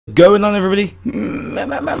going on, everybody?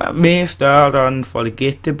 Mr.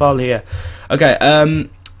 Unforgettable here. Okay,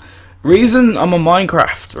 reason I'm on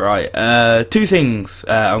Minecraft, right? Two things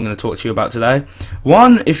I'm going to talk to you about today.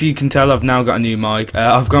 One, if you can tell, I've now got a new mic.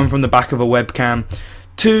 I've gone from the back of a webcam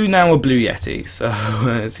to now a Blue Yeti, so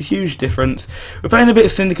it's a huge difference. We're playing a bit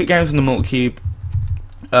of Syndicate games on the Multicube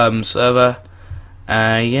server.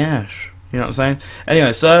 Yeah. You know what I'm saying?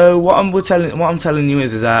 Anyway, so what I'm telling you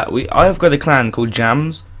is that I've got a clan called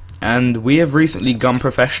JamZ, and we have recently gone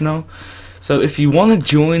professional. So if you want to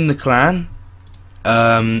join the clan,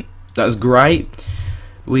 that's great.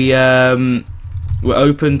 We're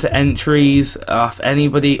open to entries off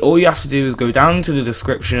anybody. All you have to do is go down to the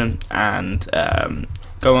description and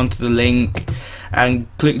go onto the link and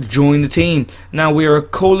click join the team. Now we're a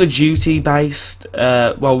Call of Duty based.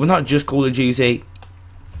 Well, we're not just Call of Duty.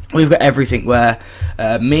 We've got everything where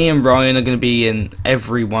me and Ryan are going to be in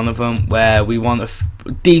every one of them, where we want a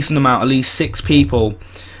decent amount, at least 6 people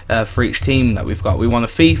for each team that we've got. We want a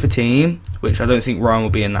FIFA team, which I don't think Ryan will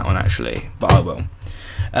be in that one actually, but I will.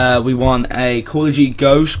 We want a Call of Duty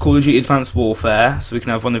Ghost, Call of Duty Advanced Warfare, so we can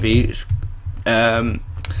have one of each. We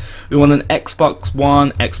want an Xbox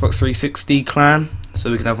One, Xbox 360 clan,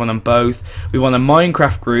 so we can have one on both. We want a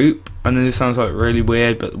Minecraft group. I know this sounds like really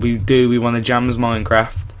weird, but we want a JamZ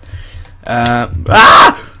Minecraft.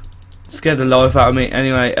 Scared the life out of me.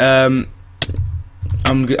 Anyway, I'm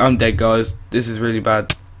dead, guys. This is really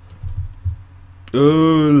bad.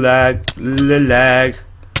 Ooh, lag.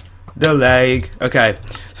 Okay,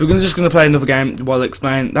 so we're just gonna play another game while I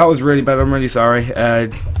explain. That was really bad. I'm really sorry.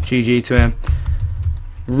 GG to him.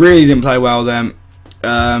 Really didn't play well then,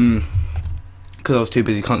 because I was too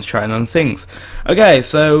busy concentrating on things. Okay,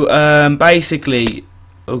 so basically,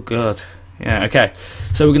 oh god. Yeah, okay,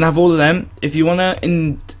 so we're going to have all of them. If you want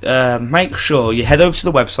to make sure you head over to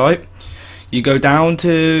the website, you go down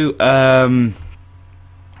to,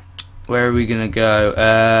 where are we going to go,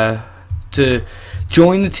 to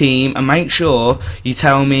join the team, and make sure you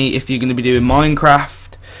tell me if you're going to be doing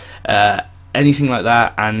Minecraft, anything like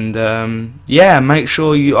that, and yeah, make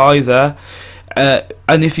sure you either,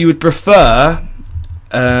 and if you would prefer,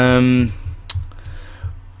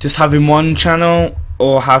 just having one channel,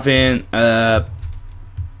 or having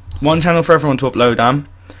one channel for everyone to upload on,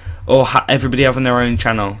 or everybody having their own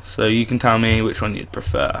channel. So you can tell me which one you'd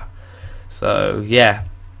prefer. So yeah,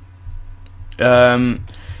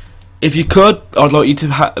 if you could, I'd like you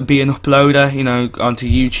to be an uploader, you know, onto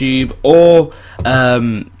YouTube, or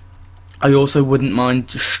I also wouldn't mind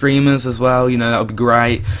streamers as well. You know, that would be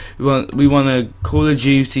great. We want a Call of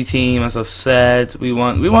Duty team, as I've said. We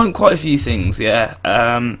want quite a few things. Yeah.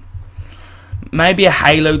 Maybe a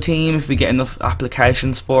Halo team if we get enough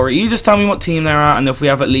applications for it. You just tell me what team they're at, and if we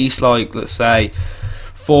have at least, like, let's say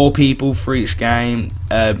 4 people for each game.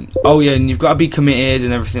 Oh yeah, and you've got to be committed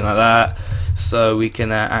and everything like that, so we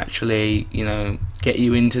can actually, you know, get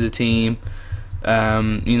you into the team.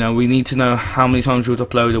 You know, we need to know how many times you would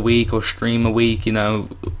upload a week or stream a week. You know,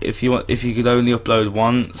 if you could only upload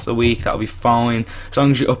once a week, that'll be fine, as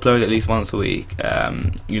long as you upload at least once a week.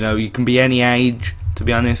 You know, you can be any age, to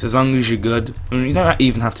be honest, as long as you're good. I mean, you don't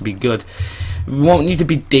even have to be good. We want you to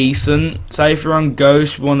be decent. Say if you're on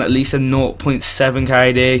Ghost, we want at least a 0.7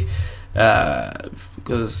 KD,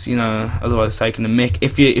 because, you know, otherwise it's taking the mick.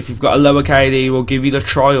 If you've got a lower KD, we'll give you the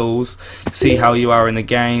trials to see how you are in a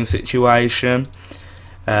game situation.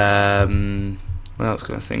 What else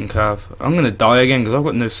can I think of? I'm gonna die again because I've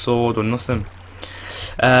got no sword or nothing.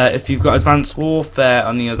 If you've got Advanced Warfare,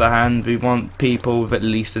 on the other hand, we want people with at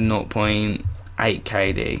least a 0.8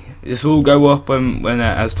 KD. This will go up when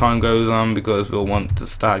as time goes on, because we'll want to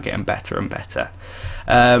start getting better and better.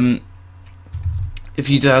 If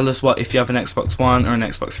you tell us if you have an Xbox One or an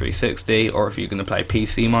Xbox 360, or if you're going to play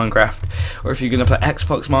PC Minecraft, or if you're going to play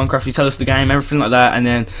Xbox Minecraft, you tell us the game, everything like that, and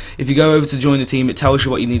then if you go over to join the team, it tells you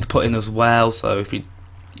what you need to put in as well. So if you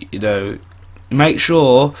know, make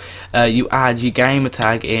sure you add your gamer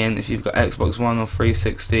tag in if you've got Xbox One or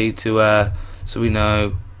 360 to so we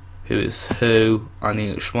know who is who on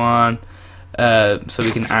each one, so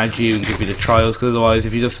we can add you and give you the trials, because otherwise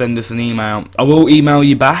if you just send us an email, I will email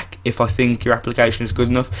you back if I think your application is good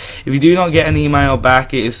enough. If you do not get an email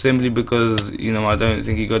back, it is simply because, you know, I don't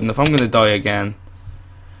think you're good enough. I'm going to die again,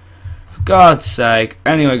 for God's sake.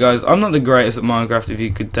 Anyway guys, I'm not the greatest at Minecraft, if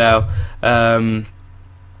you could tell.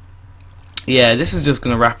 Yeah, this is just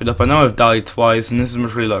going to wrap it up. I know I've died twice, and this is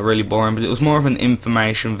really boring, but it was more of an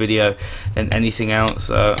information video than anything else,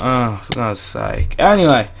 so, oh, for God's sake.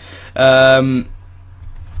 Anyway, thank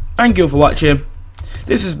you for watching.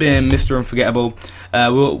 This has been Mr. Unforgettable. I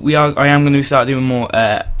am going to start doing more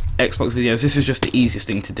Xbox videos, this is just the easiest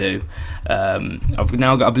thing to do. I've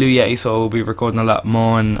now got a Blue Yeti, so I'll be recording a lot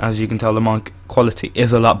more, and as you can tell, the mic quality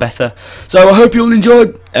is a lot better. So I hope you all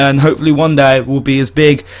enjoyed, and hopefully one day we'll be as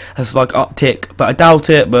big as like Optic, but I doubt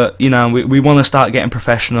it. But you know, we want to start getting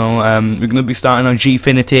professional. We're going to be starting on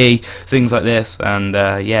Gfinity, things like this, and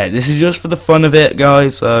yeah, this is just for the fun of it,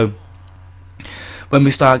 guys. So when we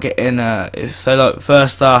start getting, so like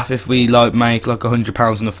first off, if we like make like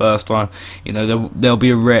 £100 in the first one, you know, there'll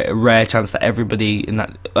be a rare chance that everybody in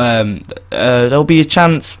that, there'll be a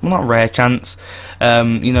chance, well, not a rare chance,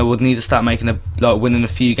 you know, we'll need to start making winning a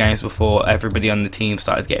few games before everybody on the team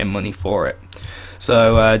started getting money for it.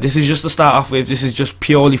 So this is just to start off with. This is just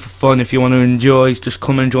purely for fun. If you want to enjoy, just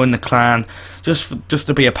come and join the clan, just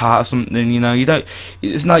to be a part of something. You know, you don't.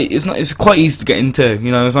 It's quite easy to get into.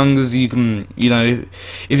 You know, as long as you can. You know,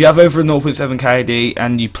 if you have over a 0.7 KD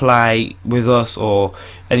and you play with us or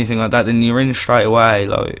anything like that, then you're in straight away.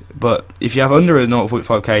 Like, but if you have under a 0.5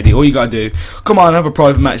 KD, all you gotta do, come on, have a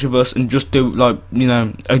private match with us and just do like, you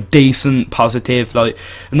know, a decent positive. Like,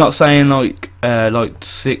 I'm not saying like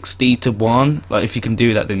 60 to 1. Like, if you can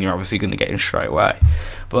do that, then you're obviously going to get in straight away.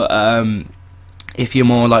 But if you're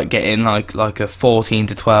more like getting like a 14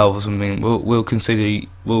 to 12 or something, we'll consider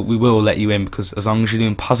we will let you in, because as long as you're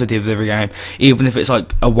doing positives every game, even if it's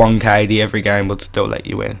like a 1 KD every game, we'll still let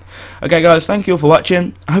you in. Okay, guys, thank you all for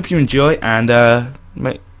watching. I hope you enjoy, and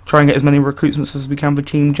try and get as many recruitments as we can for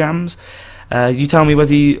Team JamZ. You tell me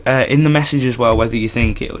whether you, in the message as well, whether you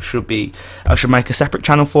think it should be, I should make a separate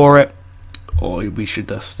channel for it, or we should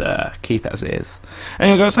just keep it as it is.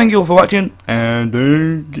 Anyway, guys, thank you all for watching, and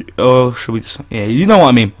or should we just, yeah, you know what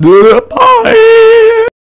I mean. Bye.